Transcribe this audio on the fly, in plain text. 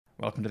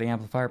Welcome to the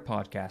Amplifier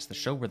Podcast, the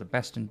show where the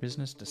best in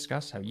business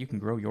discuss how you can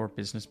grow your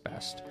business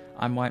best.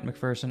 I'm Wyatt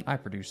McPherson, I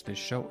produce this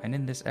show, and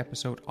in this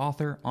episode,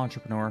 author,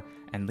 entrepreneur,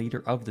 and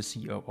leader of the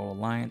COO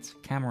Alliance,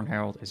 Cameron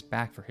Herald is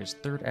back for his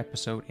third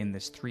episode in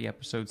this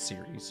 3-episode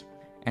series.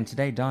 And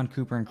today, Don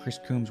Cooper and Chris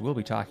Coombs will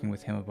be talking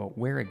with him about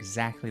where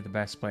exactly the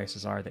best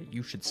places are that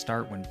you should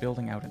start when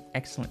building out an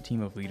excellent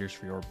team of leaders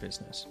for your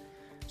business.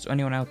 So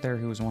anyone out there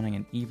who is wanting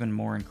an even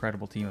more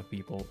incredible team of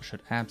people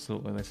should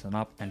absolutely listen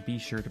up and be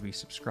sure to be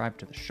subscribed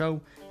to the show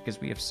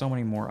because we have so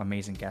many more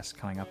amazing guests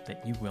coming up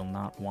that you will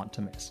not want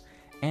to miss.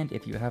 And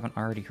if you haven't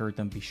already heard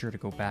them, be sure to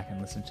go back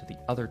and listen to the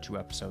other 2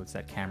 episodes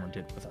that Cameron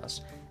did with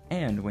us.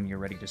 And when you're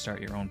ready to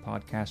start your own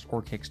podcast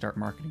or kickstart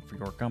marketing for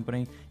your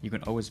company, you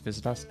can always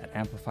visit us at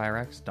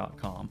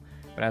amplifierx.com.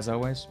 But as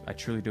always, I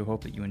truly do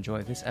hope that you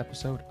enjoy this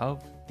episode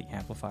of the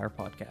Amplifier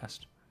Podcast.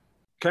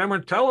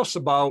 Cameron, tell us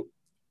about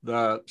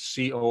the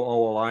COO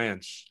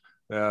Alliance,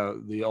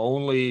 the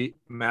only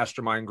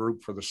mastermind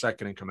group for the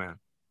second in command.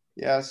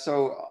 Yeah,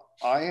 so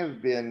I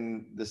have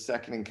been the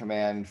second in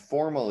command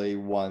formally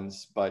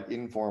once, but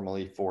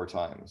informally 4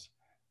 times.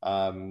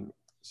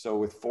 So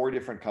with 4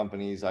 different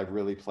companies, I've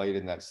really played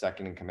in that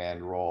second in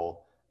command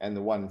role, and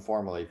the one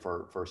formally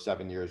for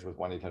 7 years with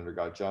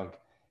 1-800-GOT-JUNK.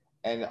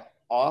 And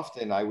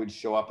often I would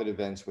show up at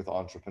events with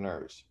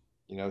entrepreneurs,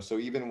 so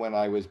even when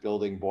I was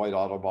building Boyd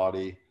Auto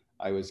Body,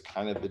 I was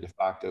kind of the de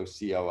facto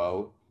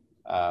COO,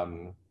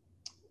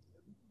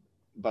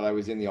 but I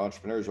was in the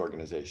entrepreneurs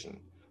organization.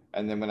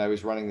 And then when I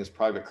was running this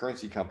private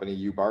currency company,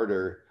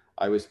 UBarter,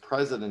 I was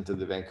president of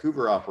the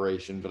Vancouver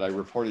operation, but I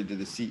reported to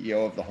the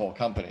CEO of the whole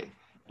company,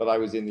 but I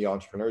was in the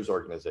entrepreneurs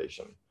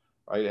organization,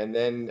 right? And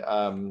then,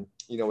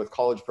 with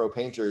College Pro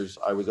Painters,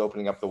 I was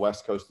opening up the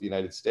West Coast of the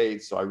United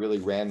States. So I really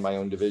ran my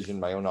own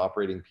division, my own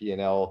operating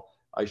P&L.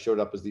 I showed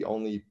up as the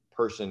only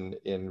person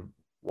in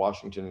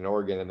Washington and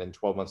Oregon, and then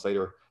 12 months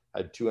later,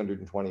 had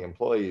 220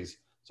 employees.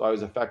 So I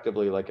was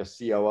effectively like a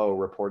COO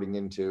reporting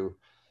into.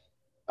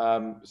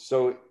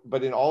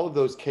 But in all of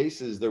those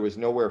cases, there was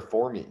nowhere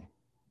for me.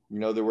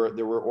 There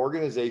were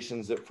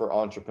organizations that for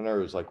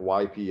entrepreneurs like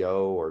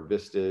YPO or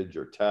Vistage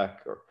or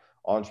Tech or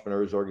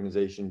Entrepreneurs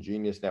Organization,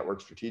 Genius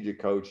Network, Strategic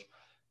Coach,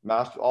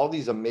 Master, all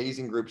these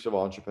amazing groups of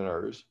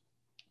entrepreneurs.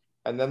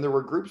 And then there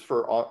were groups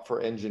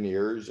for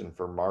engineers and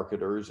for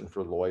marketers and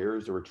for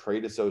lawyers. There were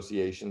trade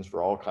associations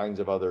for all kinds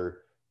of other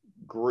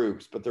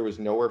groups, but there was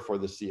nowhere for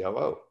the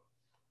COO.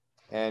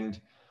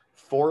 And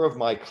 4 of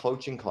my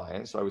coaching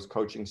clients, so I was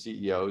coaching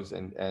CEOs,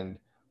 and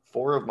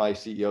 4 of my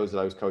CEOs that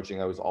I was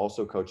coaching, I was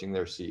also coaching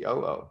their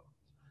COO.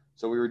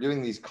 So we were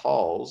doing these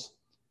calls,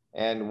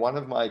 and one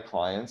of my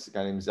clients, a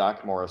guy named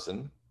Zach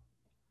Morrison,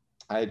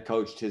 I had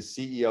coached his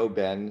CEO,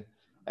 Ben,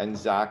 and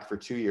Zach for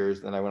 2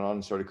 years. Then I went on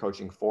and started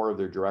coaching 4 of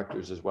their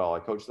directors as well.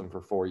 I coached them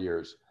for 4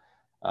 years,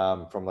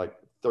 from like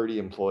 30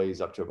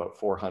 employees up to about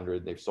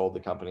 400. They've sold the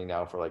company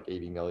now for like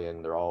 80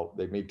 million.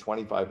 They've made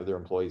 25 of their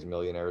employees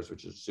millionaires,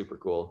 which is super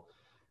cool.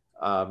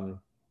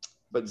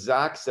 But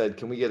Zach said,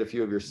 can we get a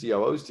few of your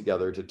COOs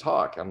together to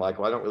talk? I'm like,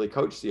 well, I don't really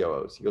coach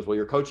COOs. He goes, well,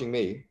 you're coaching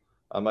me.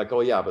 I'm like, oh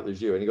yeah, but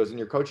there's you. And he goes, and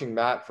you're coaching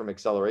Matt from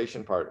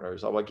Acceleration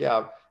Partners. I'm like, yeah.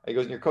 And he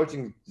goes, and you're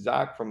coaching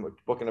Zach from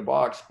Book in a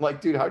Box. I'm like,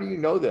 dude, how do you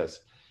know this?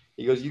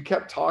 He goes, you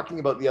kept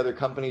talking about the other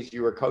companies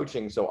you were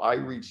coaching. So I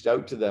reached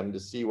out to them to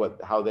see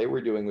how they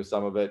were doing with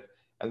some of it.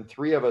 And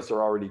 3 of us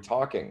are already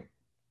talking.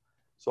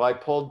 So I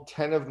pulled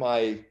 10 of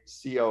my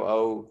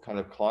COO kind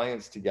of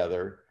clients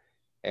together,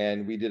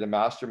 and we did a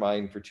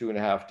mastermind for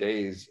 2.5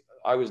 days.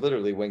 I was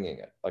literally winging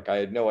it. Like I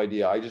had no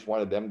idea. I just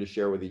wanted them to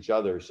share with each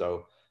other.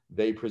 So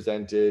they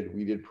presented,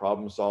 we did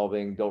problem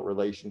solving, built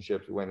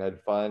relationships, we went and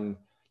had fun.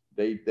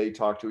 They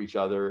talked to each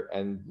other,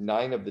 and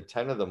 9 of the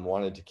 10 of them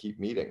wanted to keep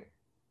meeting.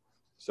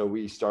 So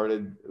we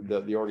started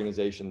the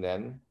organization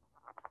then.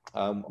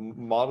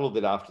 Modeled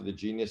it after the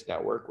Genius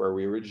Network, where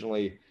we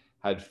originally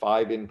had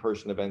 5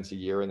 in-person events a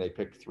year, and they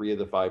picked 3 of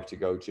the 5 to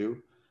go to.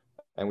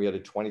 And we had a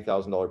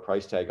 $20,000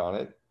 price tag on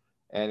it.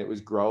 And it was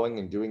growing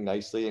and doing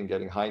nicely and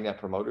getting high net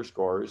promoter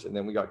scores. And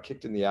then we got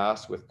kicked in the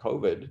ass with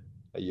COVID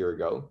a year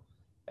ago.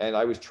 And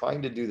I was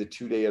trying to do the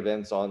 2-day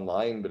events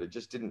online, but it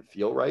just didn't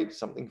feel right.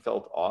 Something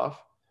felt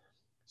off.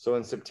 So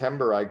in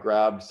September, I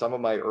grabbed some of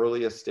my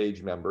earliest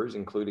stage members,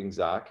 including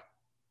Zach.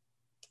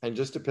 And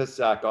just to piss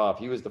Zach off,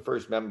 he was the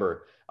first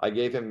member. I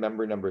gave him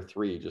member number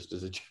 3 just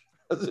as a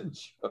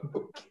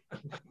joke.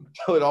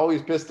 So it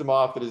always pissed him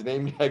off that his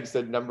name tag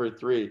said number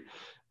 3.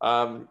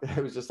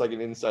 It was just like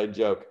an inside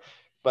joke.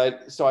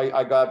 But so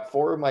I got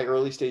 4 of my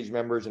early stage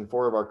members and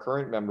 4 of our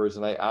current members,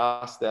 and I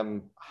asked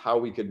them how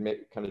we could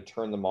kind of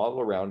turn the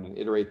model around and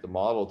iterate the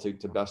model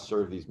to best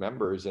serve these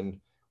members. And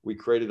we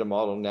created a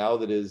model now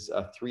that is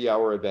a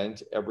 3-hour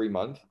event every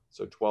month.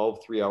 So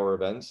 12 3-hour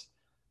events.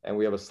 And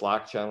we have a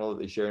Slack channel that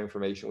they share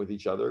information with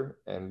each other.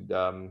 And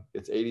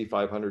it's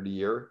 $8,500 a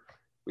year.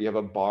 We have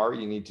a bar.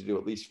 You need to do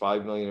at least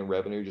 5 million in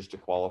revenue just to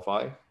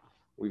qualify.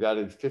 We've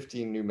added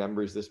 15 new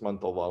members this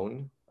month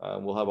alone.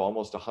 We'll have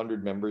almost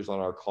 100 members on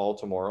our call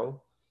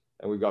tomorrow.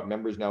 And we've got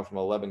members now from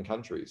 11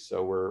 countries.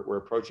 So we're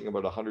approaching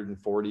about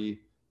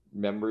 140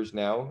 members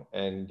now.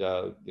 And,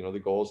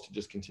 the goal is to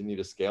just continue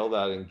to scale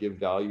that and give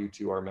value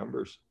to our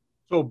members.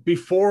 So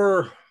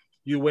before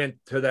you went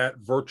to that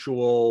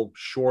virtual,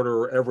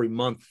 shorter, every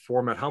month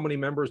format, how many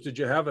members did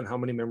you have and how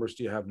many members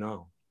do you have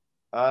now?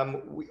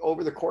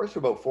 Over the course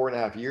of about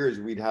 4.5 years,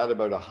 we'd had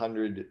about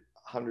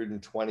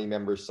 120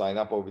 members sign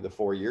up over the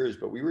 4 years,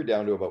 but we were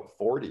down to about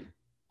 40.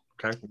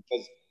 Okay.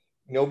 Because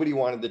nobody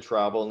wanted to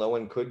travel. No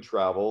one could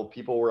travel.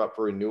 People were up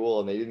for renewal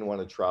and they didn't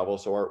want to travel.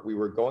 So we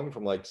were going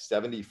from like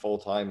 70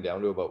 full-time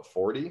down to about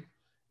 40.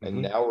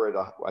 And now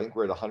I think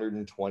we're at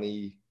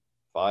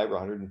 125 or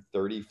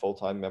 130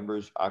 full-time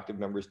members, active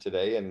members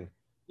today. And,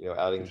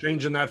 adding.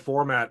 Changing that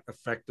format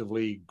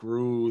effectively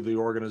grew the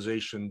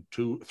organization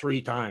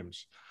 2-3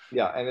 times.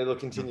 Yeah. And it'll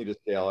continue to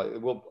scale.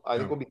 I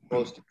think we'll be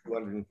close to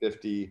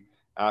 250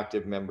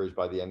 active members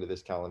by the end of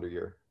this calendar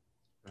year.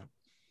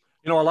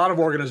 A lot of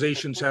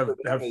organizations have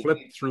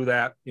flipped through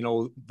that,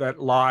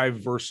 that live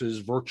versus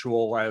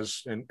virtual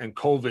and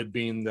COVID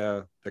being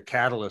the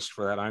catalyst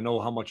for that. I know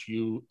how much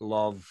you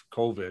love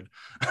COVID.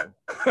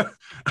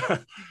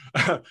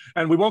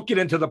 And we won't get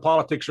into the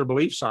politics or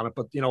beliefs on it,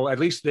 but, at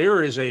least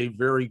there is a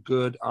very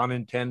good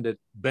unintended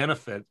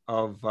benefit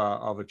of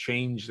a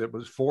change that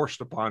was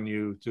forced upon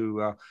you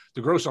to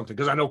grow something.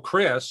 Because I know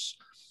Chris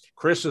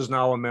is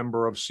now a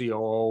member of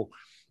COO,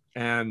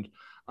 and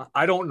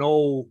I don't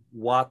know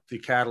what the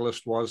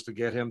catalyst was to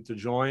get him to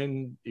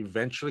join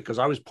eventually, because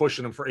I was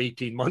pushing him for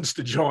 18 months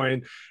to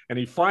join, and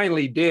he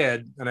finally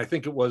did. And I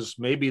think it was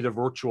maybe the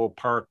virtual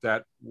part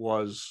that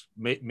was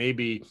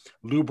maybe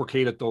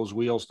lubricated those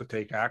wheels to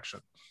take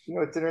action.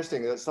 It's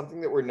interesting. That's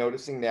something that we're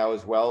noticing now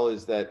as well,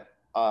 is that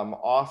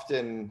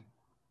often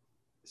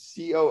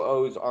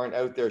COOs aren't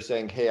out there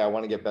saying, hey, I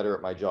want to get better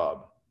at my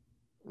job.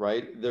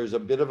 Right? There's a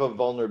bit of a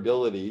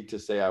vulnerability to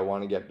say, I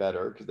want to get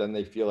better, because then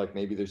they feel like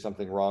maybe there's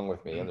something wrong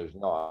with me, and there's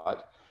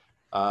not.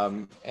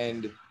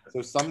 And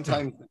so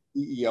sometimes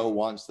the CEO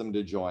wants them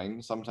to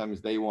join. Sometimes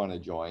they want to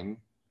join.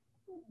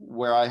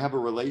 Where I have a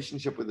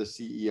relationship with the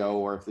CEO,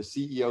 or if the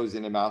CEO is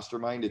in a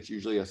mastermind, it's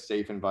usually a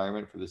safe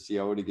environment for the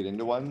COO to get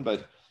into one.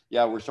 But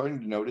yeah, we're starting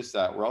to notice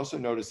that. We're also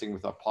noticing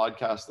with a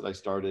podcast that I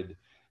started,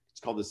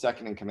 it's called the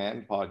Second in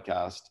Command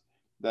podcast,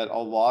 that a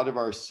lot of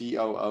our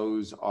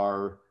COOs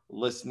are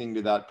listening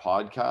to that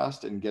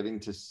podcast and getting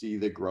to see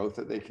the growth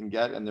that they can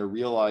get. And they're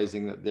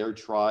realizing that their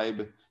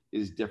tribe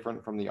is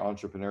different from the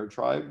entrepreneur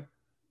tribe.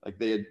 Like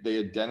they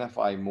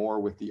identify more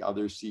with the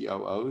other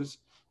COOs.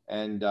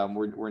 And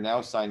we're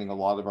now signing a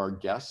lot of our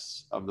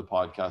guests of the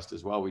podcast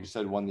as well. We just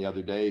had one the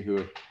other day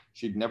who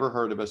she'd never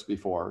heard of us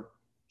before.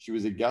 She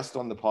was a guest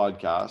on the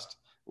podcast,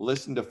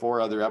 listened to 4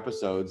 other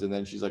episodes, and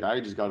then she's like, I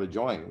just got to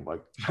join. I'm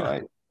like, all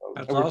right.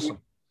 That's awesome.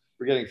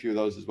 We're getting a few of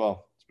those as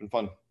well.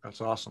 Fun.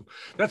 That's awesome.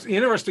 That's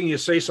interesting. You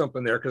say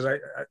something there, because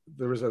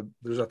there's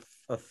a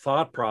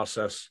thought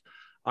process.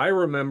 I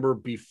remember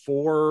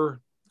before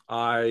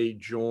I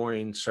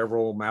joined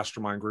several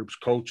mastermind groups,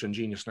 Coach and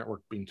Genius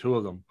Network being 2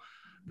 of them,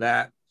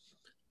 that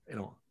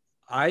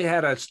I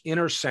had an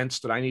inner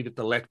sense that I needed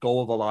to let go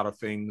of a lot of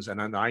things,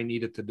 and I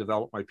needed to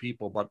develop my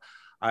people. But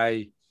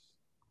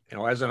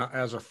as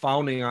a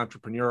founding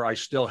entrepreneur, I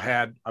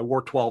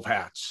wore 12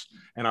 hats,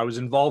 and I was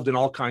involved in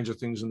all kinds of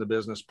things in the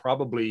business,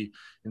 probably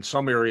in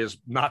some areas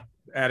not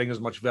adding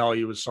as much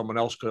value as someone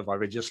else could have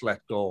if I just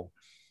let go.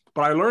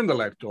 But I learned to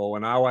let go,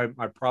 and now I'm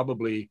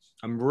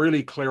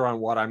really clear on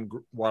what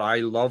I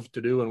love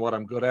to do and what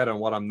I'm good at and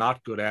what I'm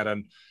not good at,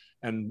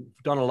 and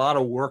done a lot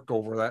of work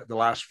over the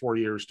last 4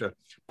 years to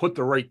put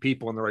the right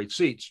people in the right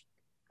seats,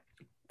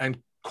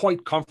 and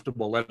quite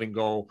comfortable letting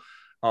go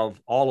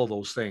of all of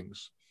those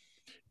things.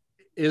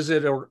 Is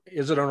it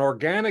an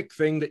organic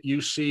thing that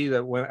you see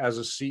that when, as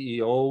a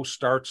CEO,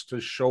 starts to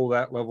show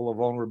that level of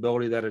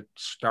vulnerability, that it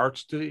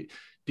starts to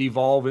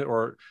devolve it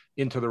or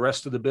into the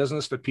rest of the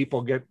business, that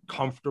people get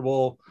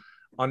comfortable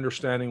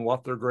understanding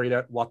what they're great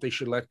at, what they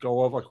should let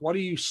go of? Like, what do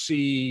you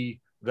see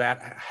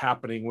that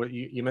happening?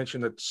 You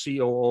mentioned that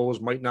COOs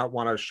might not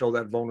want to show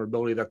that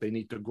vulnerability, that they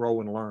need to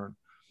grow and learn.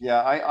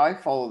 Yeah, I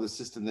follow the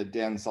system that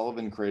Dan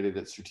Sullivan created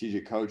at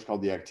Strategic Coach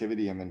called the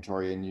Activity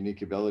Inventory and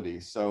Unique Ability.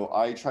 So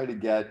I try to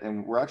get,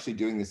 and we're actually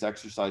doing this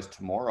exercise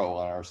tomorrow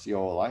on our COO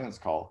Alliance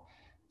call.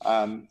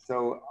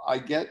 So I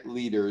get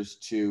leaders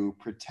to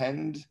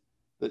pretend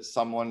that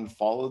someone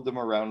followed them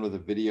around with a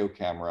video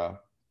camera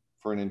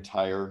for an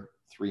entire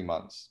 3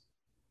 months.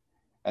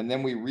 And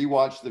then we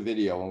rewatch the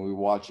video and we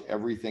watch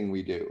everything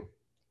we do.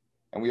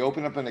 And we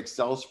open up an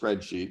Excel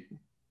spreadsheet,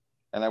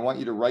 and I want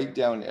you to write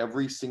down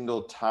every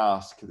single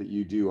task that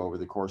you do over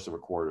the course of a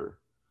quarter.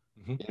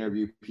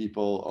 Interview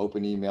people,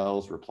 open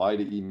emails, reply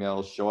to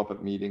emails, show up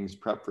at meetings,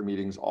 prep for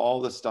meetings,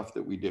 all the stuff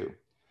that we do.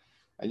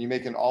 And you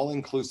make an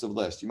all-inclusive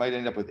list. You might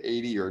end up with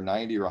 80 or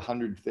 90 or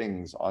 100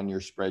 things on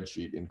your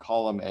spreadsheet. In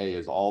column A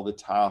is all the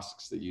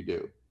tasks that you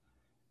do.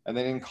 And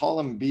then in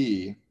column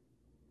B,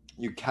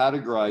 you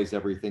categorize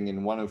everything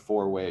in one of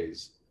 4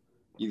 ways.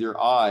 Either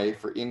I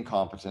for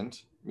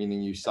incompetent,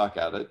 meaning you suck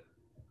at it.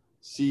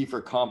 C for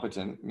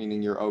competent,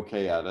 meaning you're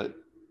okay at it.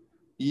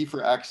 E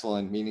for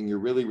excellent, meaning you're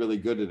really, really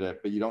good at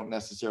it, but you don't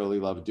necessarily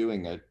love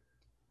doing it.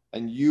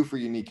 and U for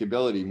unique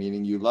ability,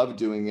 meaning you love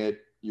doing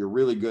it, you're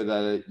really good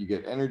at it, you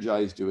get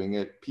energized doing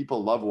it,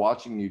 people love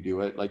watching you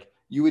do it. Like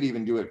you would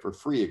even do it for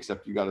free,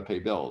 except you got to pay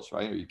bills,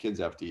 right? Or your kids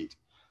have to eat.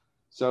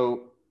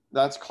 So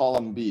that's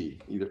column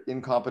B, either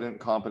incompetent,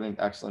 competent,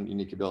 excellent,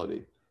 unique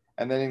ability.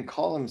 And then in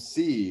column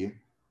C,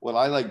 what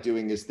I like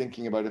doing is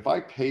thinking about if I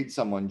paid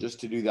someone just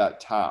to do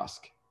that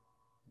task,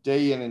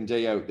 day in and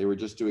day out, they were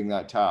just doing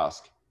that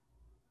task,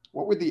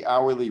 what would the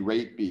hourly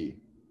rate be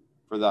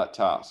for that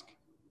task,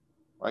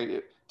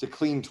 right? To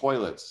clean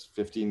toilets,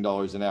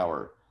 $15 an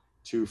hour.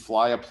 To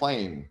fly a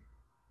plane,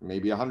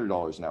 maybe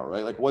 $100 an hour,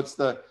 right? Like what's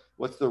the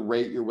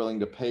rate you're willing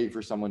to pay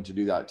for someone to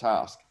do that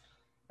task?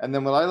 And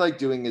then what I like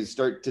doing is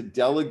start to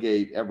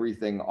delegate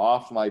everything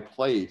off my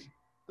plate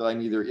that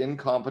I'm either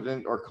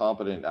incompetent or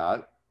competent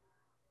at,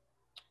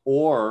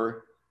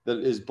 or that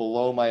is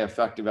below my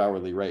effective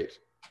hourly rate,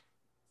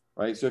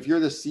 right? So if you're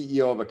the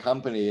CEO of a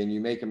company and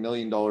you make $1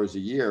 million a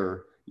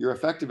year, your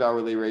effective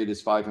hourly rate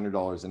is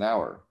 $500 an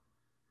hour,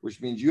 which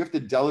means you have to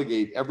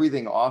delegate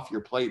everything off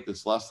your plate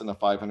that's less than a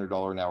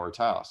 $500 an hour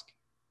task,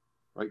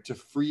 right? To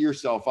free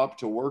yourself up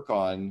to work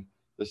on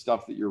the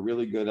stuff that you're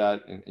really good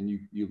at and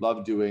you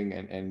love doing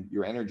and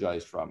you're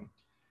energized from.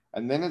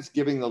 And then it's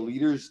giving the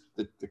leaders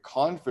the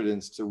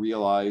confidence to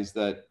realize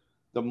that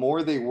the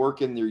more they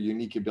work in their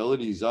unique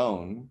ability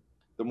zone,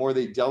 the more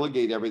they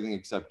delegate everything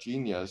except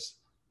genius,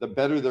 the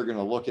better they're going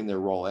to look in their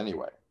role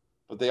anyway.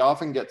 But they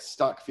often get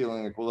stuck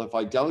feeling like, well, if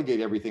I delegate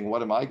everything,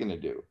 what am I going to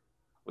do?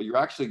 Well, you're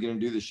actually going to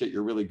do the shit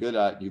you're really good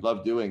at and you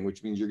love doing,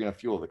 which means you're going to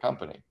fuel the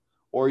company,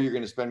 or you're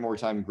going to spend more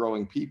time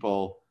growing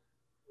people,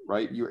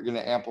 right? You're going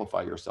to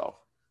amplify yourself.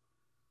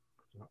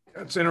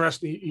 That's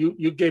interesting.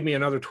 You gave me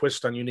another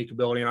twist on unique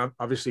ability, and I'm,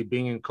 obviously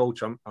being in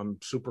coach, I'm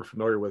super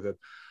familiar with it.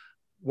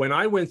 When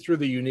I went through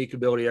the unique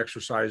ability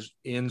exercise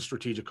in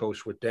Strategic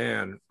Coach with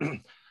Dan,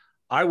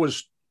 I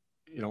was,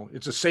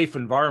 it's a safe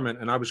environment,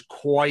 and I was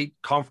quite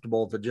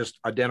comfortable to just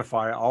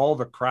identify all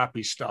the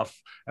crappy stuff,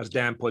 as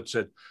Dan puts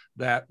it,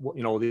 that,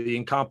 the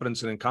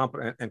incompetence and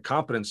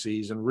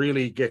competencies, and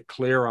really get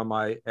clear on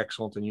my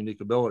excellent and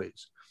unique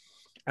abilities.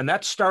 And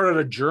that started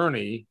a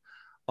journey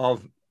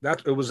of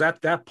that. It was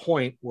at that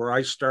point where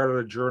I started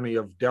a journey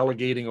of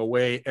delegating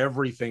away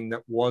everything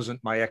that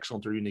wasn't my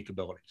excellent or unique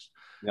abilities.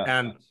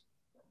 Yeah.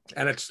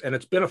 And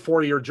it's been a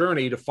 4-year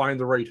journey to find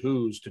the right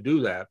who's to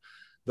do that.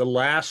 The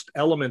last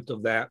element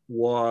of that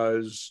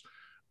was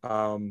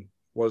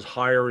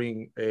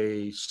hiring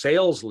a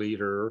sales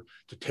leader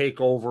to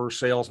take over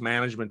sales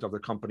management of the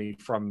company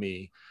from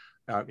me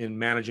in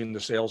managing the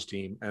sales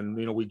team. And,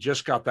 we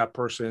just got that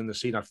person in the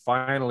seat. I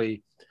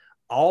finally,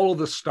 all of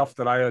the stuff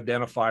that I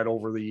identified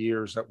over the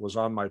years that was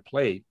on my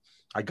plate,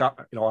 I've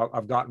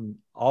gotten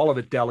all of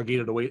it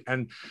delegated away.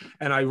 And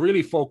I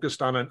really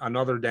focused on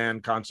another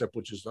Dan concept,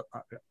 which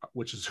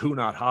is who,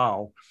 not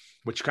how,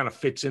 which kind of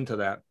fits into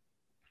that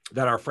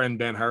our friend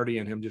Ben Hardy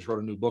and him just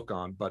wrote a new book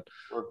on. But,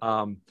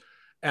 and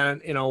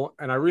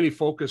I really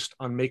focused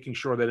on making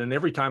sure that in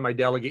every time I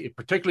delegate,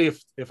 particularly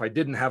if I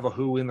didn't have a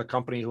who in the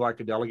company who I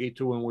could delegate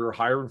to, and we were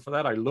hiring for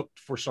that, I looked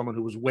for someone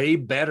who was way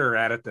better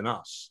at it than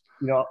us.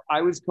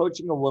 I was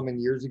coaching a woman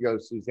years ago,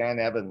 Suzanne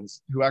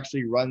Evans, who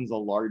actually runs a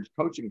large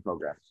coaching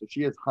program. So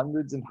she has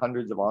hundreds and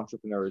hundreds of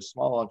entrepreneurs,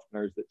 small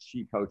entrepreneurs that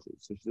she coaches.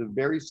 So she's a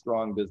very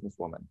strong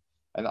businesswoman.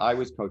 And I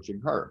was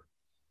coaching her.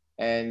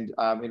 And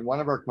in one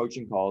of our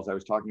coaching calls, I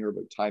was talking to her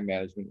about time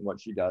management and what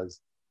she does.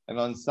 And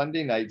on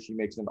Sunday night, she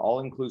makes an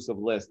all-inclusive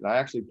list. And I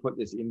actually put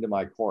this into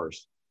my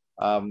course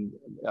on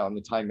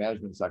the time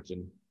management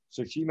section.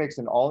 So she makes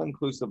an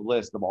all-inclusive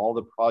list of all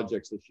the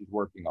projects that she's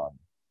working on.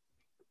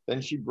 Then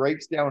she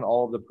breaks down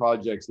all of the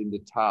projects into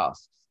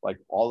tasks, like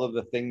all of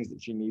the things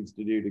that she needs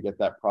to do to get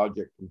that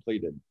project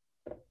completed.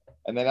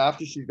 And then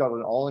after she's got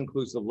an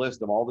all-inclusive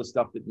list of all the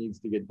stuff that needs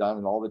to get done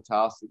and all the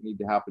tasks that need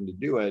to happen to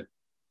do it,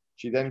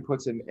 she then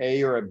puts an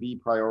A or a B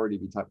priority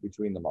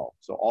between them all.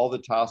 So all the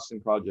tasks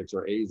and projects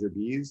are A's or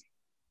B's.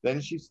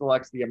 Then she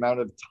selects the amount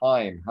of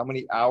time, how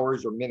many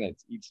hours or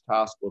minutes each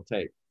task will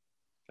take.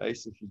 Okay,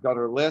 so she's got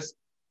her list,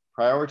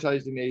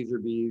 prioritized in A's or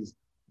B's.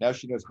 Now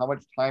she knows how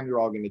much time they're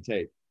all going to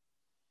take.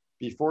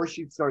 Before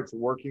she starts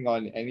working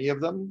on any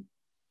of them,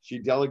 she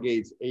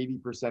delegates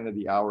 80% of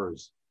the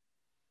hours.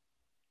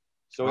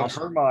 So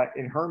awesome.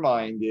 in her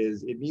mind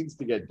is it needs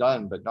to get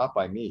done, but not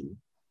by me.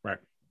 Right.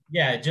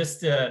 Yeah,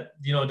 just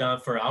Don,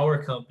 for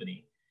our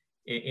company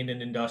in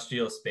an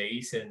industrial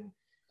space, and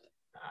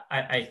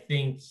I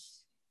think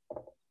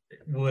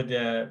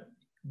whether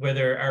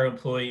our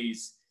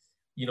employees,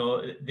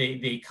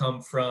 they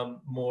come from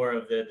more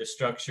of the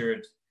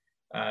structured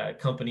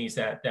companies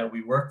that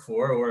we work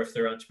for, or if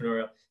they're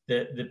entrepreneurial,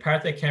 the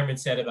part that Cameron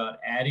said about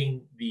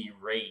adding the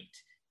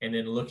rate and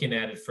then looking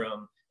at it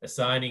from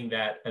assigning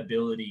that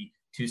ability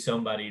to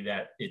somebody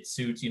that it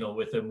suits,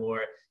 with a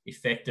more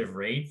effective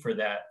rate for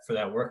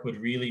that work would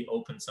really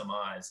open some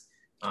eyes.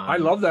 I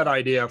love that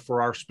idea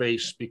for our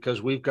space,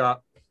 because we've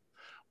got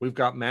we've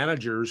got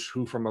managers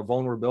who, from a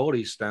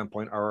vulnerability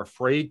standpoint, are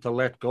afraid to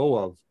let go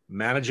of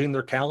managing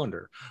their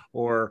calendar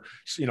or,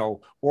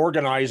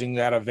 organizing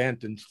that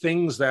event, and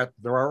things that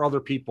there are other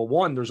people.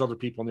 One, there's other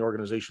people in the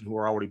organization who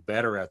are already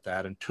better at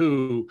that. And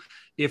two,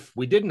 if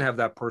we didn't have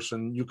that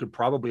person, you could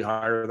probably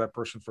hire that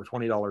person for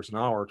 $20 an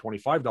hour,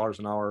 $25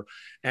 an hour,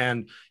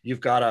 and you've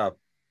got a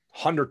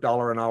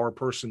 $100 an hour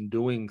person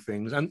doing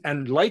things,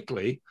 and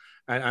likely,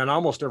 and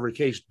almost every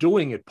case,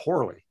 doing it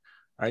poorly,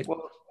 right?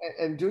 Well,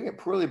 and doing it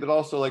poorly, but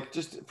also, like,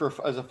 just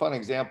as a fun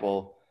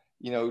example,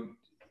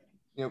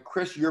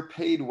 Chris, you're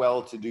paid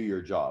well to do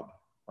your job,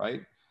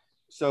 right?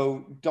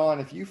 So Don,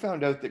 if you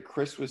found out that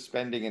Chris was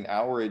spending an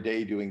hour a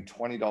day doing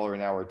 $20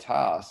 an hour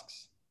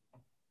tasks,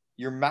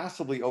 you're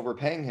massively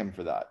overpaying him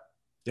for that.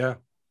 Yeah.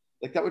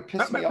 Like, that would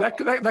piss me off.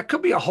 That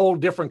could be a whole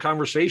different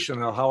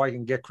conversation of how I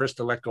can get Chris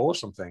to let go of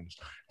some things.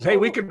 Hey,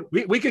 we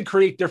could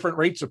create different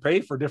rates of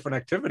pay for different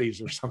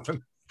activities or something.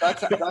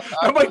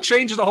 That might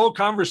change the whole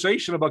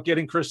conversation about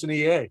getting Chris an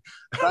EA.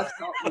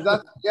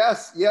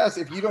 Yes.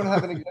 If you don't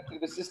have an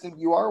executive assistant,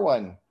 you are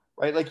one,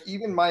 right? Like,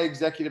 even my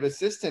executive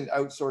assistant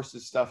outsources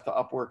stuff to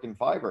Upwork and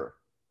Fiverr.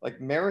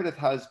 Like, Meredith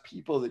has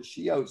people that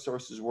she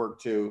outsources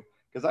work to,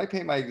 because I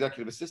pay my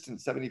executive assistant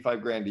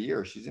 $75,000 a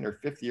year. She's in her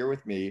 5th year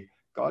with me.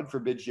 God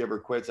forbid she ever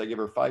quits. I give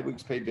her 5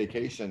 weeks paid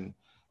vacation.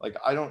 Like,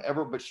 I don't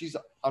ever, but she's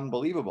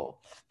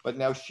unbelievable. But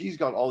now she's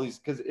got all these,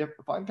 because if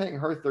I'm paying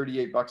her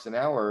 $38 an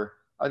hour,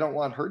 I don't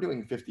want her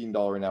doing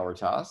 $15 an hour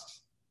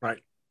tasks.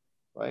 Right.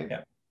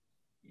 Yeah.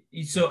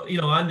 So,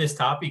 on this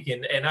topic,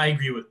 and I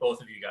agree with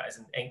both of you guys,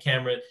 and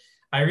Cameron,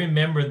 I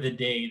remember the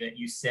day that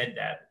you said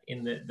that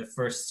in the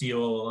first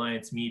COO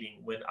Alliance meeting,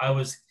 when I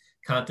was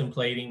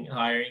contemplating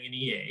hiring an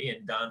EA,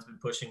 and Don's been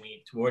pushing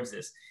me towards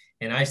this.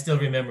 And I still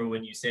remember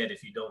when you said,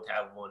 if you don't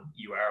have one,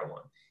 you are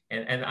one.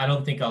 And I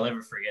don't think I'll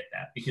ever forget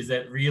that, because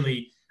that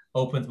really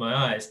opened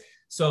my eyes.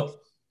 So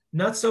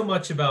not so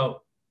much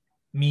about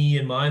me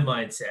and my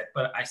mindset,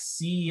 but I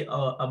see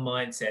a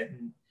mindset.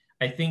 And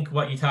I think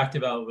what you talked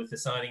about with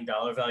assigning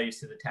dollar values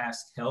to the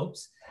task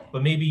helps,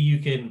 but maybe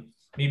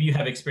you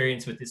have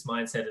experience with this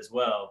mindset as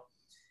well.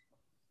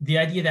 The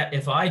idea that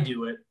if I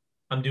do it,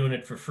 I'm doing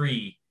it for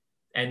free,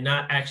 and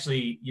not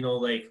actually,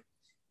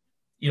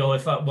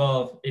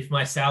 if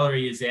my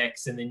salary is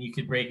X, and then you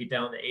could break it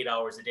down to 8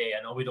 hours a day.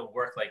 I know we don't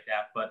work like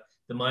that, but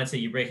the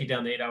mindset, you break it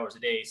down to 8 hours a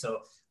day. So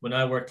when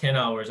I work 10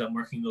 hours, I'm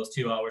working those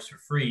 2 hours for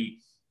free.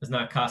 It's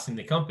not costing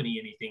the company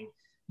anything.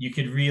 You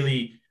could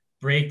really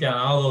break down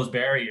all those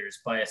barriers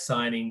by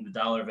assigning the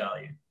dollar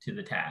value to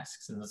the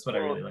tasks. And that's what I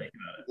really like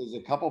about it. There's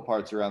a couple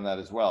parts around that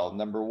as well.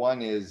 Number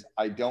one is,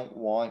 I don't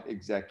want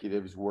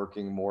executives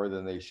working more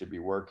than they should be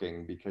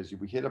working, because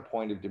we hit a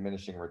point of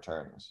diminishing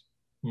returns.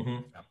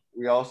 Mm-hmm.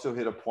 We also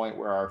hit a point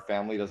where our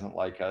family doesn't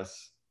like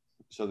us.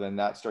 So then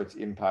that starts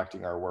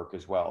impacting our work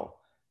as well.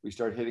 We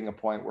start hitting a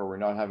point where we're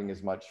not having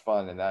as much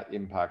fun, and that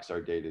impacts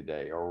our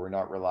day-to-day, or we're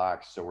not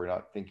relaxed, so we're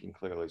not thinking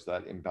clearly, so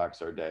that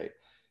impacts our day.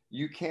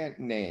 You can't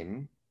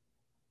name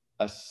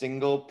a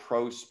single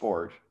pro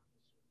sport,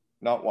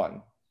 not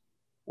one,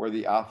 where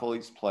the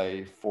athletes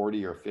play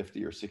 40 or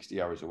 50 or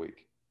 60 hours a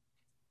week.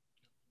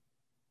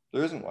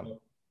 There isn't one.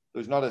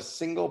 There's not a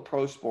single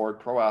pro sport,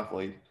 pro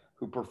athlete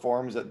who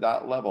performs at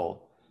that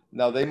level.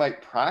 Now, they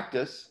might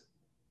practice,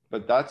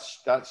 but that's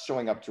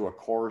showing up to a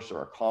course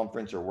or a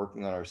conference or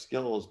working on our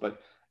skills. But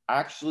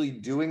actually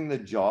doing the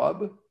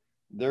job,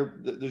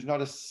 there's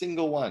not a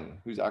single one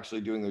who's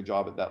actually doing their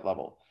job at that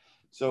level.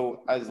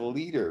 So as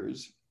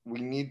leaders, we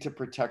need to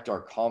protect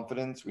our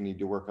confidence. We need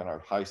to work on our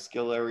high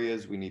skill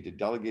areas. We need to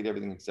delegate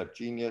everything except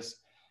genius.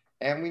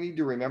 And we need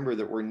to remember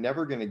that we're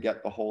never going to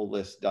get the whole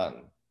list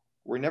done.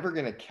 We're never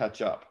going to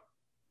catch up.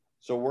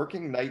 So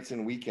working nights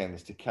and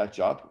weekends to catch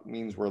up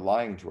means we're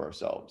lying to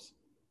ourselves,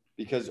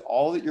 because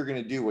all that you're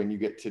going to do when you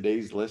get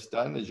today's list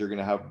done is you're going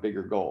to have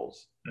bigger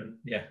goals.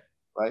 Yeah.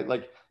 Right.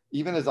 Like,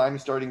 even as I'm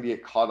starting to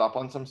get caught up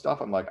on some stuff,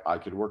 I'm like, I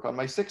could work on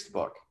my 6th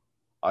book.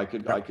 I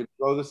could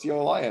grow the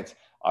CO Alliance.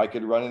 I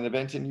could run an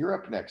event in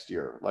Europe next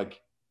year. Like,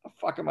 the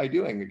fuck am I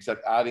doing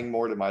except adding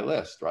more to my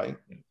list, right?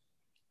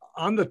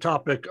 On the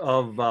topic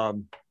of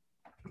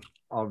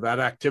that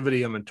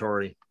activity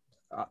inventory,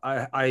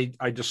 I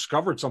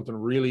discovered something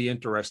really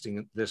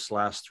interesting this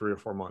last 3 or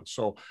 4 months.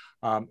 So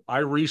I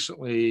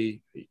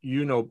recently,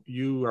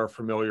 you are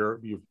familiar,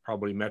 you've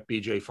probably met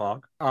BJ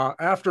Fogg.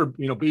 After,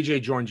 BJ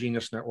joined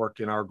Genius Network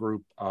in our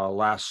group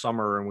last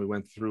summer, and we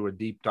went through a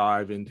deep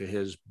dive into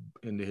his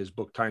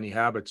book, Tiny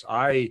Habits.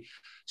 I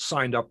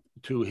signed up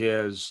to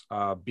his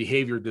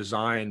behavior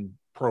design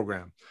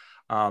program.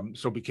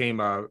 So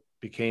became a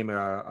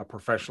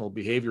professional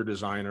behavior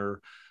designer,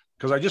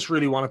 because I just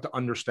really wanted to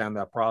understand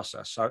that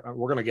process.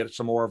 We're going to get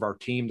some more of our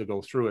team to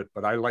go through it,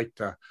 but I like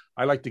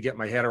to get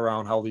my head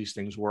around how these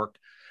things work.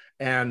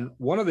 And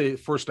one of the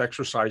first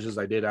exercises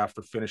I did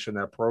after finishing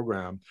that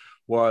program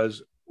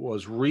was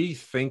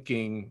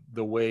rethinking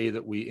the way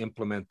that we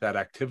implement that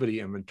activity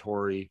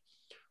inventory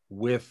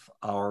with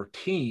our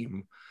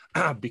team.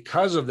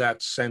 Because of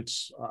that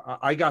sense,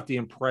 I got the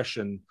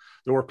impression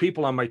there were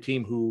people on my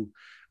team who,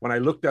 when I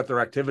looked at their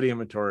activity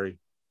inventory,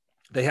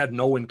 they had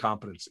no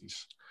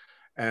incompetencies.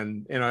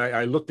 And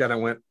I looked at it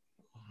and went,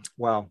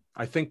 well,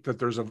 I think that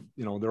there's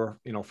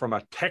from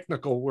a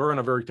technical, we're in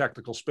a very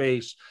technical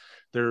space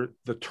there,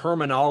 the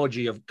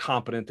terminology of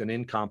competent and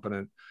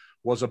incompetent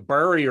was a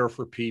barrier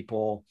for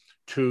people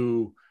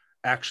to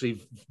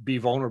actually be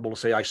vulnerable to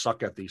say, I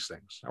suck at these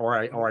things, or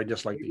I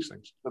dislike these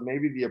things. So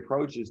maybe the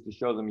approach is to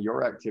show them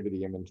your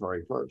activity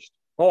inventory first.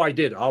 Oh, I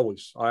did. I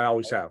always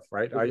have,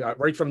 right? I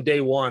right from day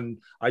one,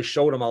 I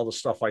showed them all the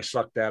stuff I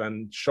sucked at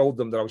and showed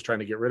them that I was trying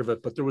to get rid of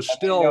it, but there was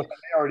still. They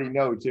already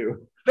know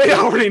too. They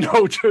already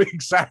know too,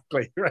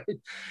 exactly, right?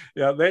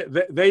 Yeah,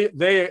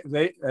 they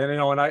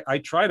and I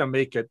try to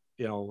make it,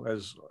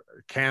 as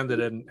candid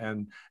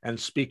and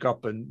speak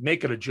up and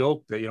make it a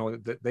joke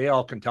that, that they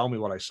all can tell me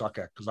what I suck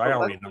at, because I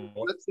already know.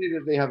 Let's say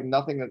that they have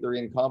nothing that they're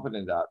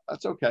incompetent at.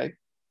 That's okay.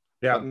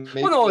 Yeah.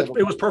 Well, no,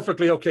 it was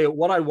perfectly okay.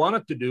 What I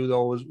wanted to do,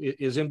 though,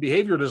 is in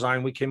behavior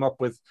design, we came up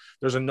with,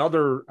 there's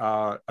another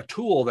a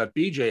tool that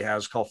BJ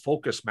has called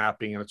focus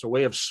mapping, and it's a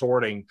way of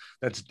sorting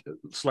that's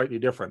slightly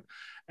different.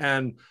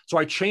 And so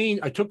I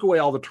took away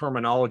all the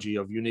terminology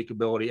of unique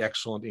ability,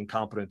 excellent,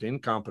 incompetent,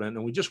 incompetent,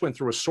 and we just went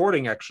through a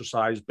sorting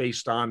exercise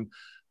based on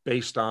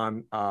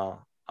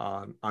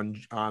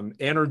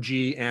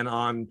energy and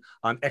on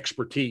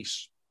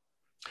expertise.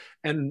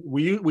 And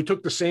we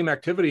took the same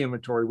activity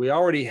inventory. We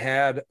already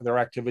had their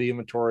activity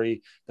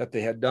inventory that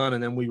they had done,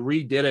 and then we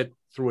redid it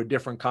through a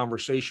different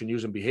conversation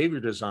using behavior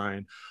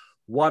design.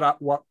 And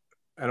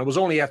it was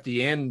only at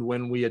the end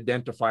when we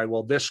identified,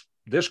 well, this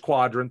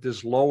quadrant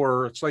is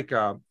lower. It's like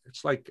the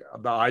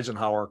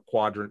Eisenhower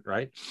quadrant,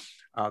 right?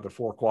 The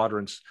 4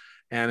 quadrants.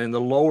 And in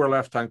the lower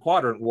left-hand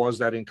quadrant was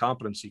that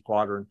incompetency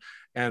quadrant.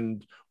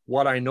 And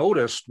what I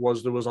noticed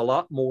was there was a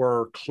lot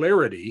more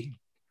clarity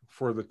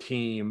for the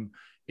team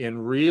in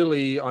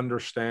really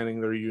understanding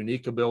their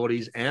unique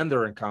abilities and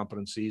their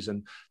incompetencies.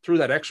 And through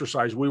that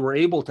exercise, we were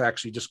able to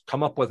actually just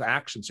come up with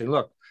action, saying,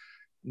 look,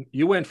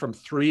 you went from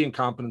 3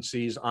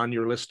 incompetencies on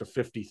your list of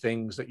 50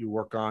 things that you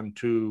work on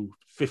to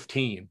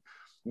 15.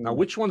 Now,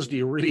 which ones do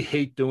you really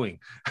hate doing?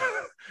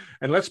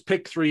 And let's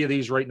pick 3 of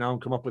these right now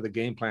and come up with a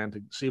game plan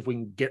to see if we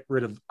can get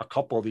rid of a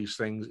couple of these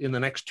things in the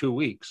next 2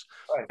 weeks.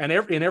 Right. And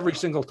every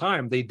single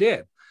time they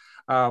did.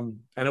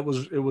 And it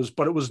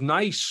was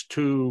nice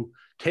to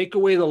take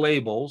away the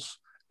labels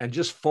and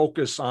just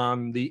focus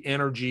on the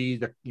energy,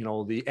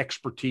 the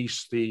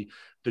expertise, the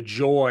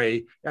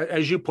joy,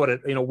 as you put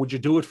it, would you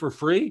do it for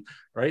free?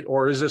 Right.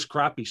 Or is this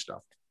crappy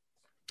stuff?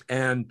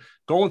 And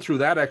going through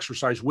that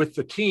exercise with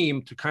the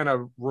team to kind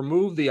of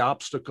remove the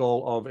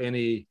obstacle of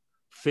any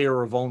fear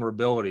or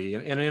vulnerability.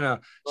 And in a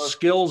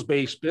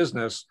skills-based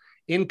business,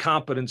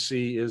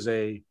 incompetency is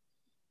a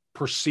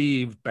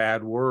perceived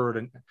bad word.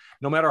 And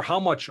no matter how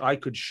much I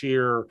could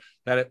share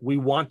that we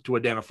want to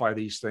identify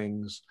these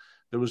things,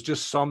 there was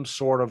just some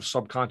sort of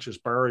subconscious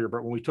barrier.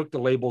 But when we took the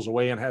labels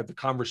away and had the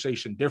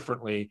conversation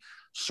differently,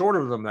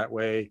 sorted them that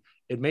way,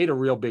 it made a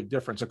real big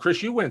difference. And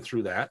Chris, you went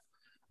through that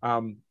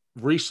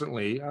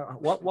recently.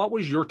 What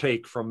was your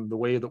take from the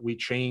way that we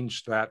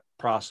changed that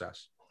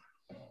process?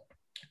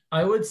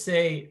 I would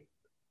say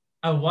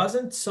I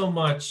wasn't so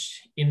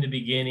much in the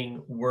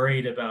beginning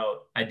worried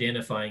about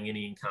identifying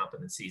any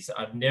incompetencies.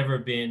 I've never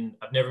been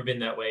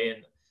that way.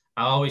 And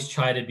I always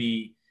try to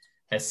be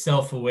as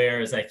self-aware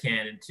as I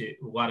can into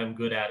what I'm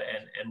good at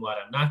and what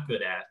I'm not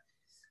good at,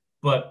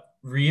 but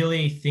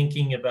really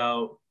thinking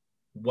about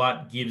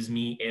what gives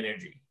me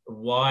energy,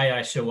 why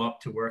I show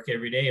up to work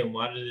every day, and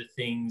what are the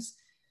things,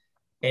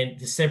 and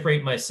to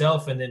separate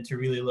myself, and then to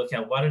really look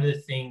at what are the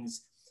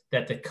things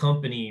that the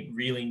company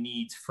really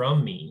needs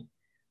from me.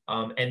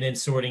 And then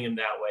sorting them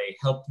that way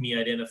helped me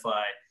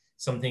identify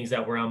some things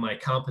that were on my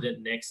competent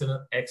and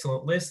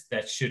excellent list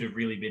that should have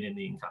really been in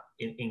the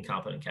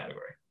incompetent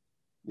category.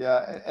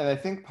 Yeah. And I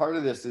think part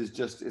of this is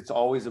just, it's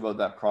always about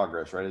that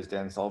progress, right? As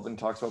Dan Sullivan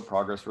talks about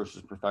progress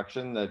versus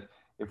perfection, that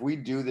if we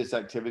do this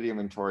activity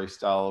inventory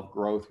style of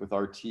growth with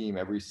our team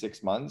every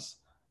 6 months,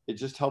 it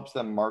just helps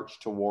them march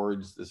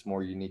towards this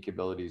more unique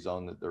ability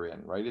zone that they're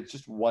in, right? It's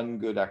just one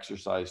good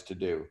exercise to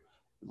do,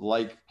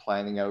 like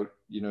planning out,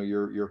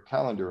 your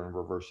calendar and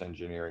reverse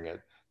engineering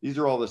it. These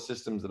are all the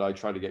systems that I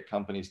try to get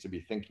companies to be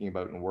thinking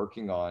about and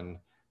working on,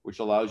 which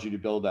allows you to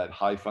build that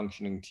high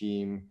functioning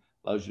team,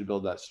 allows you to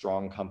build that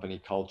strong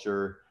company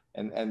culture.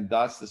 And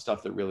that's the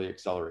stuff that really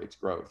accelerates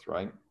growth,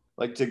 right?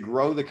 Like, to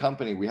grow the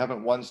company, we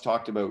haven't once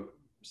talked about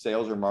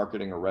sales or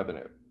marketing or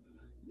revenue.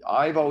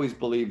 I've always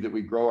believed that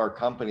we grow our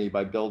company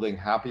by building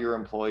happier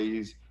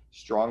employees,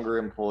 stronger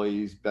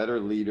employees, better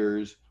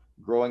leaders,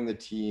 growing the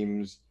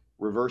teams,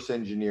 reverse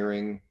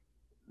engineering.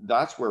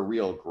 That's where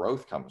real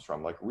growth comes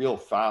from. Like, real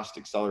fast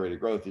accelerated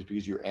growth is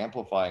because you're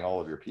amplifying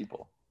all of your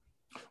people.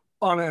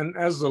 And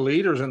as the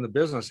leaders in the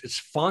business, it's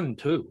fun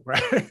too,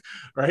 right?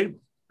 Right.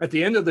 At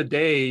the end of the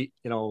day,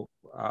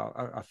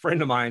 a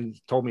friend of mine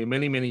told me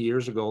many, many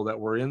years ago that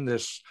we're in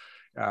this,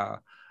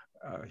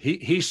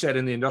 he said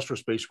in the industrial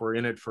space, we're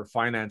in it for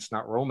finance,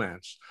 not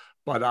romance.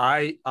 But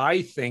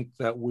I think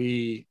that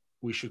we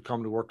should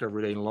come to work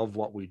every day and love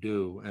what we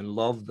do and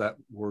love that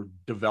we're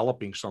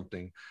developing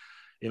something.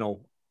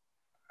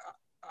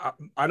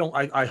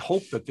 I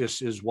hope that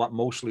this is what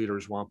most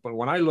leaders want, but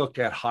when I look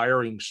at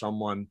hiring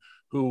someone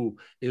who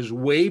is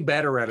way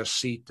better at a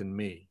seat than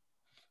me,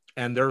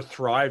 and they're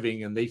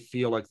thriving and they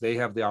feel like they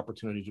have the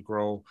opportunity to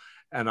grow,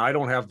 and I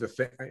don't have to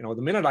think, the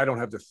minute I don't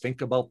have to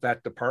think about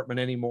that department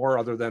anymore,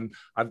 other than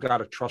I've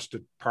got a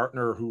trusted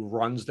partner who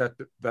runs that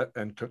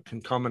and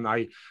can come, and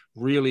I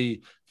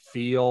really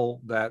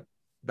feel that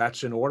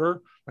that's in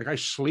order. Like, I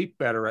sleep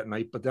better at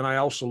night, but then I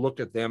also look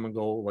at them and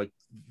go, like,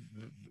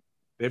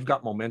 they've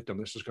got momentum.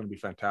 This is going to be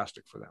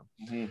fantastic for them.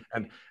 Mm-hmm.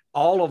 And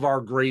all of our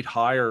great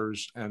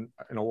hires, and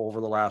over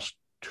the last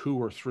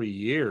 2 or 3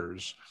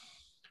 years,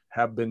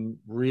 have been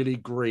really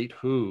great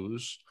who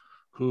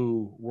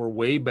were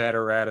way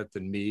better at it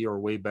than me, or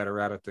way better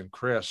at it than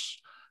Chris.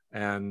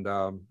 And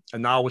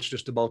now it's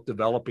just about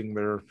developing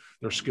their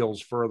skills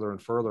further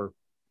and further.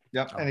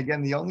 Yeah. And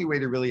again, the only way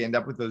to really end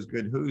up with those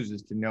good who's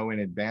is to know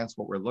in advance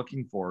what we're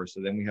looking for. So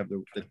then we have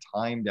the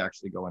time to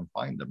actually go and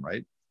find them,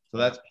 right? So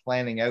that's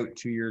planning out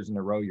 2 years in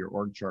a row, your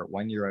org chart,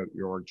 1 year out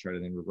your org chart,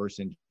 and then reverse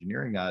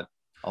engineering that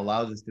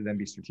allows us to then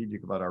be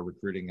strategic about our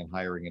recruiting and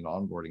hiring and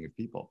onboarding of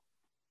people.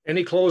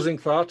 Any closing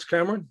thoughts,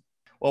 Cameron?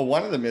 Well,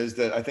 one of them is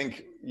that I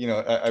think,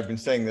 I've been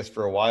saying this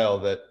for a while,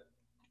 that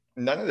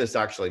none of this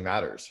actually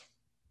matters.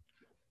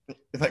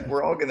 Like,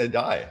 we're all going to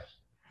die.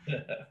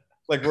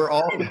 Like, we're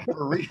all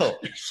for real.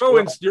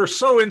 You're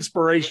so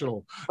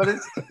inspirational. But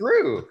it's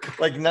true.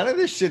 Like, none of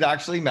this shit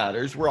actually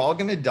matters. We're all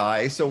going to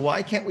die. So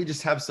why can't we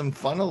just have some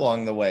fun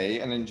along the way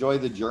and enjoy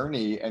the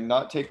journey and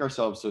not take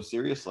ourselves so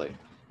seriously?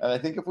 And I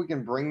think if we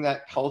can bring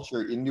that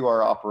culture into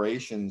our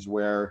operations,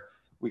 where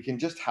we can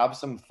just have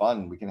some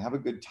fun, we can have a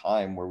good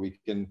time, where we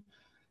can,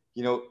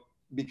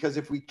 because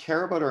if we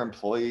care about our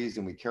employees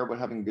and we care about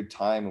having a good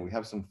time and we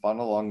have some fun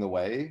along the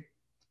way,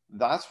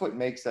 that's what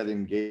makes that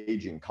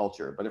engaging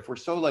culture. But if we're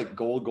so like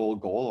goal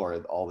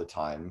all the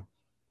time,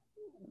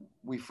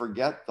 we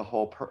forget the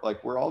whole,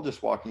 we're all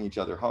just walking each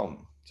other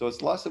home. So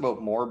it's less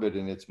about morbid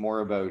and it's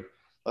more about,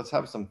 let's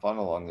have some fun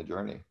along the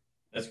journey.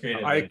 That's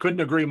great. I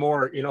couldn't agree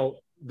more.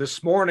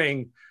 This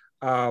morning,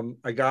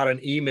 I got an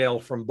email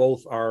from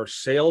both our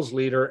sales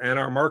leader and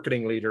our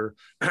marketing leader,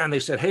 and they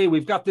said, hey,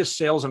 we've got this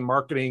sales and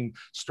marketing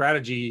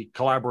strategy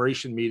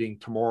collaboration meeting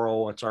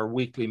tomorrow. It's our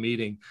weekly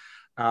meeting.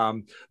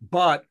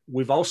 But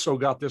we've also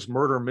got this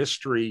murder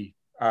mystery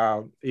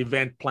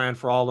event planned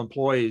for all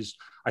employees.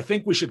 I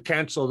think we should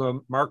cancel the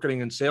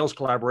marketing and sales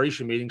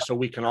collaboration meeting so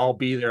we can all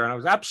be there. And I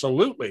was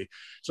absolutely.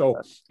 So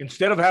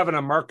instead of having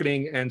a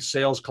marketing and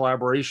sales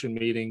collaboration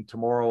meeting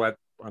tomorrow at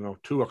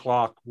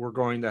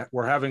 2:00,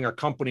 we're having a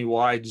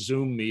company-wide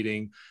Zoom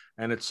meeting,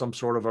 and it's some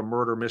sort of a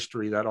murder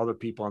mystery that other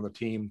people on the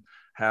team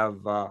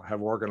have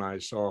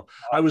organized. So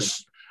I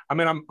was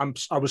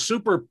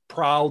super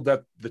proud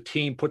that the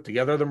team put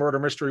together the murder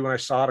mystery when I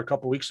saw it a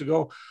couple of weeks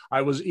ago.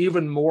 I was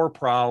even more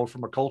proud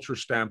from a culture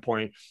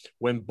standpoint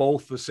when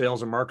both the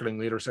sales and marketing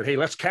leaders said, hey,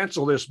 let's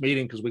cancel this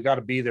meeting because we got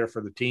to be there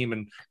for the team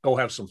and go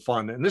have some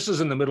fun. And this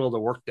is in the middle of the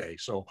workday.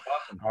 So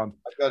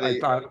I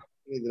thought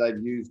that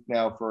I've used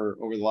now for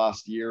over the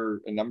last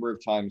year a number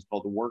of times,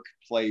 called the Work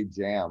Play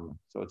Jam.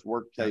 So it's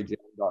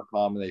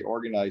workplayjam.com, and they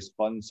organize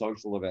fun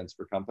social events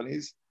for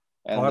companies.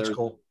 And that's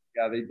cool.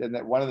 Yeah,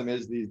 one of them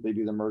is they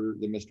do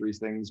the mysteries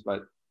things,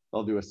 but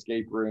they'll do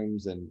escape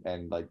rooms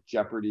and like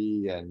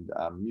Jeopardy and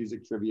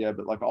music trivia,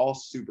 but like all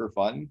super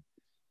fun.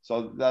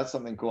 So that's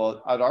something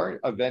cool. At our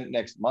event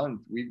next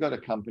month, we've got a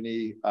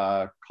company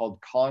called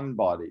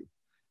Conbody.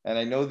 And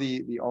I know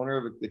the owner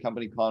of the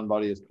company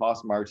Conbody is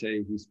Cos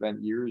Marte. He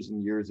spent years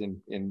and years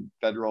in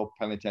federal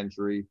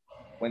penitentiary.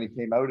 When he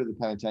came out of the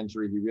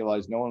penitentiary, he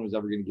realized no one was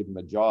ever going to give him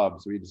a job.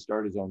 So he had to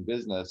start his own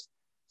business.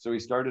 So he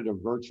started a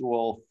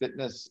virtual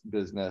fitness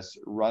business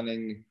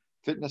running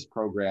fitness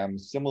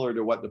programs similar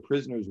to what the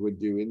prisoners would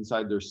do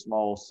inside their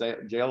small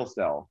jail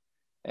cell.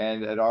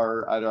 And at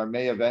our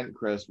May event,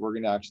 Chris, we're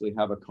going to actually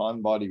have a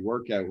Conbody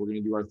workout. We're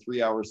going to do our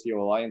 3-hour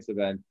CO Alliance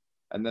event.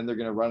 And then they're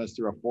going to run us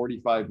through a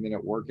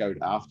 45-minute workout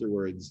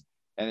afterwards.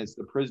 And it's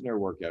the prisoner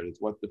workout. It's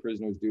what the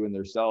prisoners do in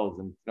their cells.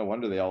 And no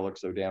wonder they all look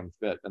so damn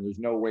fit. And there's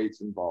no weights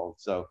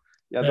involved. So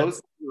yeah,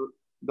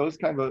 those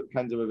kinds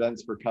of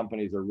events for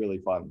companies are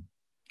really fun.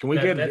 Can we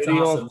get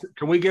video? Awesome.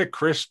 Can we get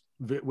Chris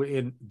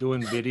doing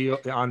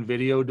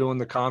video doing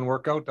the con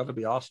workout? That'd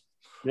be awesome.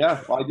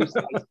 Yeah, I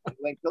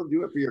think they'll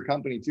do it for your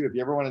company too. If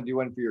you ever want to do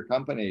one for your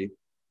company,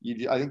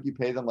 I think you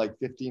pay them like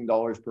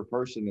 $15 per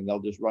person, and they'll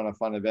just run a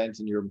fun event,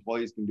 and your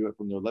employees can do it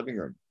from their living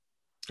room.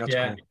 That's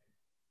cool.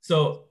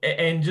 So,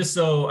 and just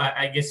so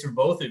I guess for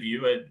both of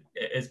you,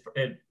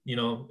 the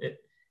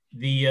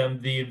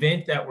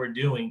event that we're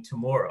doing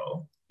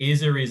tomorrow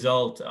is a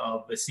result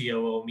of the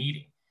COO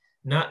meeting,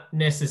 not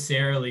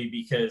necessarily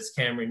because,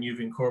 Cameron, you've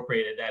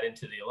incorporated that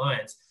into the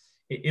Alliance.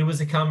 It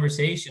was a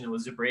conversation. It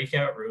was a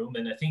breakout room.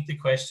 And I think the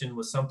question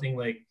was something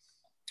like,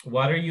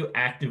 what are you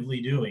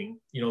actively doing,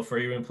 for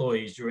your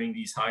employees during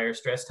these higher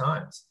stress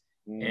times?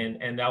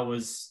 And that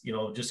was,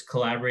 just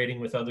collaborating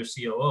with other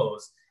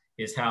COOs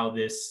is how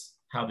this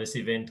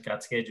event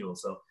got scheduled.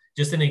 So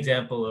just an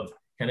example of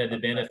kind of the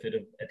benefit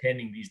of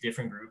attending these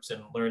different groups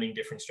and learning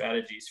different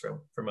strategies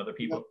from other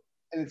people.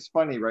 And it's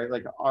funny, right?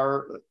 Like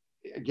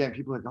again,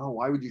 people are like, oh,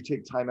 why would you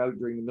take time out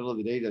during the middle of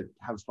the day to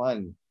have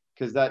fun?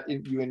 Because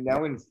you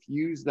now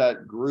infuse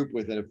that group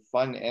with a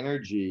fun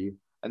energy,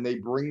 and they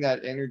bring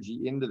that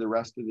energy into the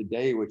rest of the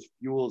day, which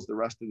fuels the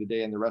rest of the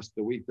day and the rest of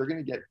the week. They're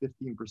going to get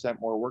 15%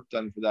 more work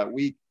done for that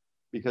week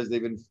because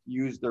they've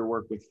infused their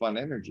work with fun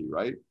energy,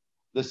 right?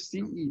 The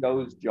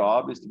CEO's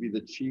job is to be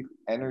the chief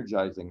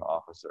energizing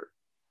officer,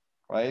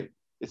 right?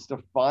 It's to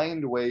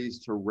find ways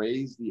to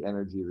raise the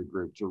energy of the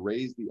group, to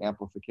raise the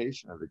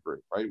amplification of the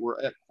group, right? We're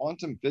at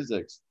quantum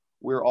physics,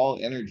 we're all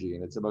energy,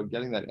 and it's about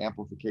getting that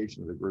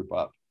amplification of the group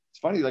up. It's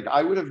funny, like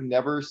I would have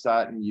never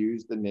sat and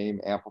used the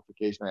name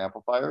amplification or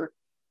amplifier.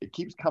 It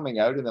keeps coming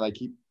out, and then I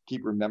keep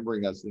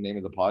remembering that's the name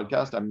of the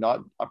podcast.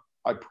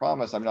 I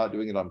promise I'm not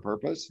doing it on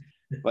purpose,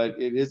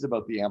 but it is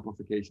about the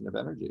amplification of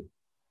energy.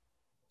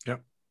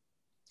 Yep.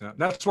 Yeah,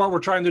 that's what we're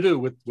trying to do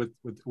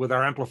with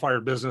our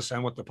amplifier business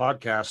and with the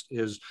podcast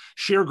is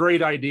share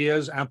great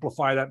ideas,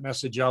 amplify that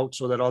message out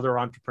so that other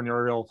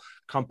entrepreneurial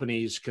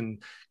companies can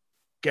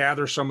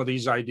gather some of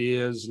these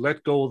ideas,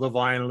 let go of the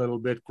vine a little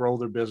bit, grow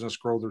their business,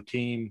 grow their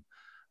team.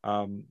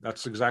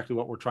 That's exactly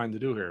what we're trying to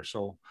do here.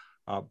 So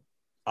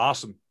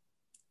awesome.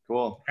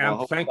 Cool.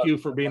 And thank you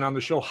for being on the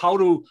show. How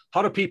do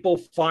people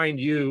find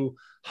you,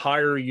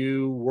 hire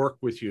you, work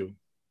with you?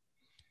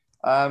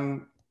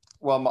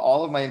 Well,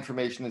 all of my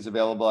information is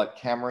available at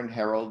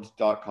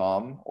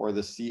CameronHerald.com or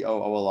the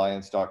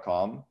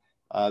COOalliance.com.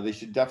 They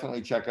should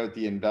definitely check out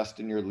the Invest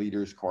in Your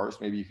Leaders course.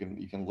 Maybe you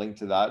can link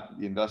to that,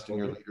 the Invest in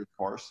Your Leaders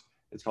course.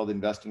 It's called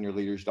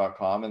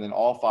investinyourleaders.com. And then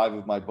all 5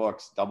 of my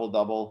books, Double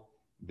Double,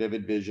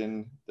 Vivid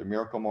Vision, The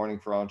Miracle Morning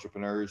for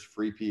Entrepreneurs,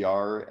 Free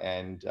PR,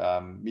 and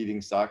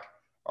Meetings Suck,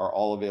 are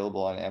all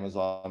available on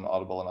Amazon,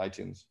 Audible, and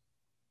iTunes.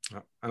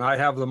 And I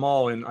have them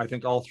all in, I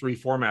think, all 3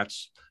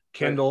 formats: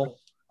 Kindle,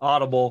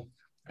 Audible,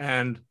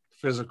 and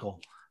physical.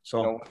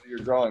 So no wonder you're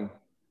growing.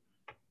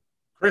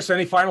 Chris,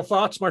 any final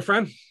thoughts, my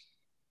friend?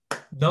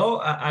 No,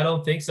 I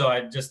don't think so.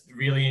 I just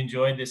really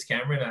enjoyed this,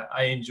 Cameron.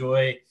 I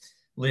enjoy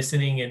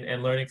listening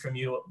and learning from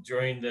you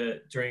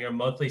during our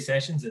monthly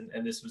sessions,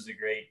 and this was a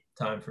great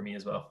time for me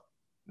as well.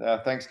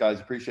 Thanks, guys.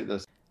 Appreciate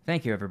this.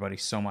 Thank you, everybody,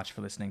 so much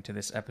for listening to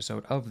this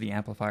episode of the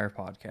Amplifier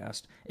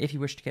Podcast. If you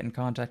wish to get in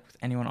contact with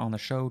anyone on the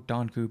show,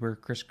 Don Cooper,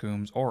 Chris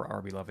Coombs, or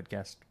our beloved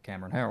guest,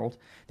 Cameron Herald,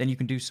 then you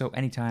can do so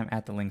anytime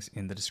at the links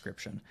in the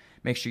description.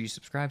 Make sure you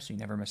subscribe so you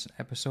never miss an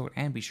episode,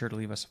 and be sure to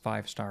leave us a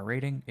 5-star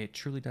rating. It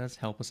truly does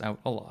help us out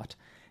a lot.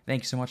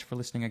 Thank you so much for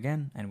listening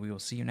again, and we will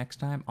see you next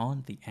time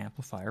on the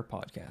Amplifier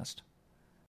Podcast.